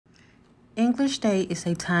English Day is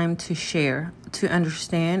a time to share, to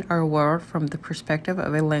understand our world from the perspective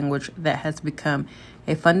of a language that has become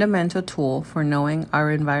a fundamental tool for knowing our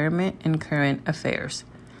environment and current affairs.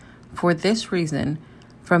 For this reason,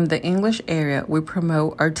 from the English area, we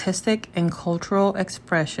promote artistic and cultural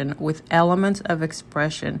expression with elements of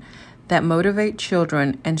expression that motivate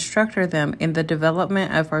children and structure them in the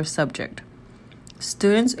development of our subject.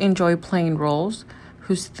 Students enjoy playing roles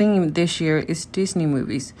whose theme this year is Disney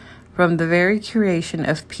movies. From the very curation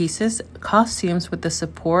of pieces, costumes with the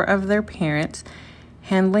support of their parents,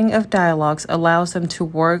 handling of dialogues allows them to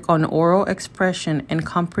work on oral expression and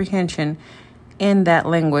comprehension in that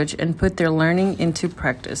language and put their learning into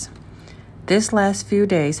practice. This last few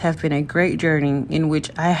days have been a great journey in which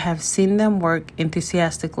I have seen them work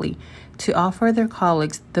enthusiastically to offer their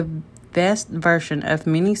colleagues the best version of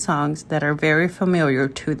many songs that are very familiar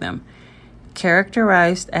to them.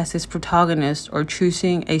 Characterized as his protagonist or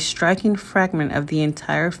choosing a striking fragment of the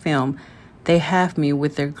entire film, they have me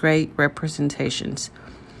with their great representations.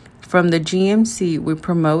 From the GMC, we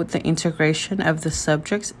promote the integration of the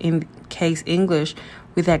subjects, in case English,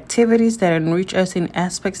 with activities that enrich us in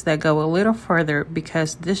aspects that go a little further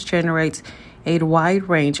because this generates a wide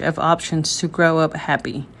range of options to grow up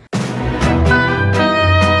happy.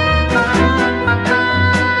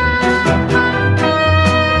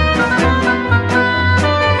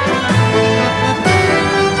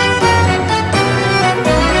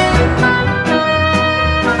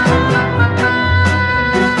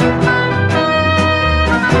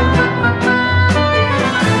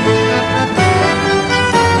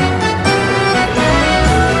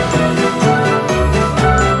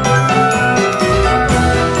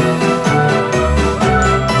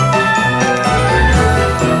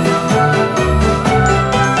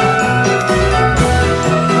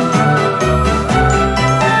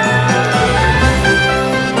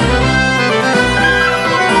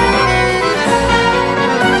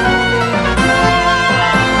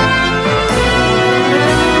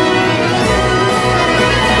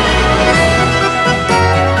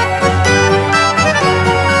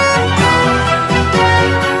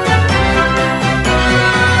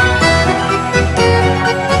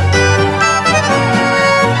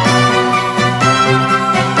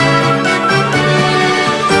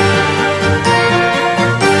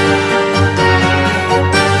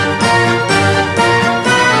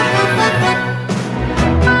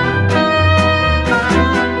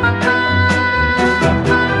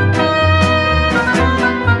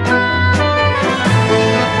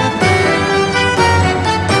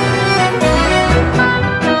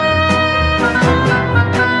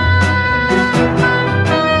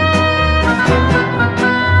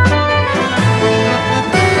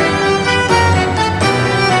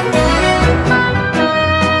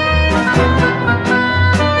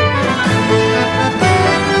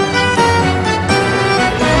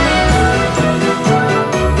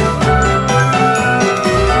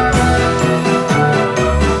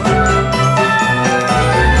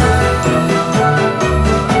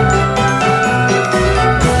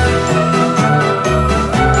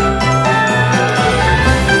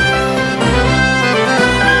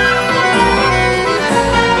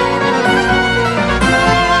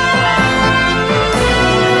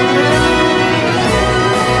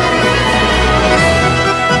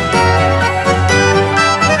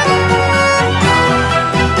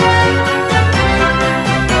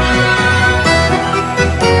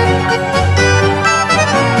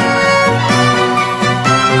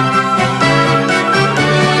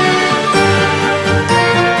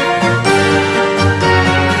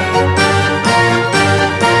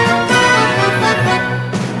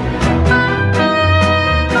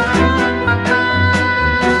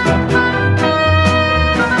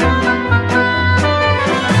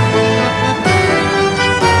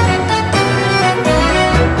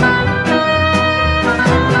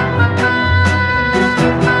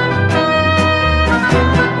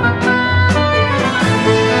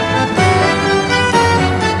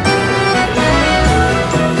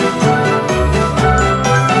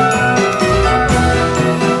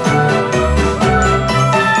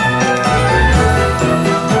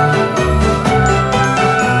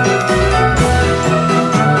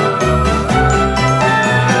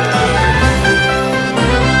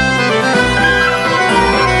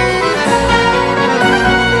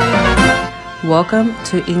 Welcome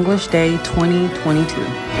to English Day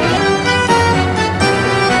 2022.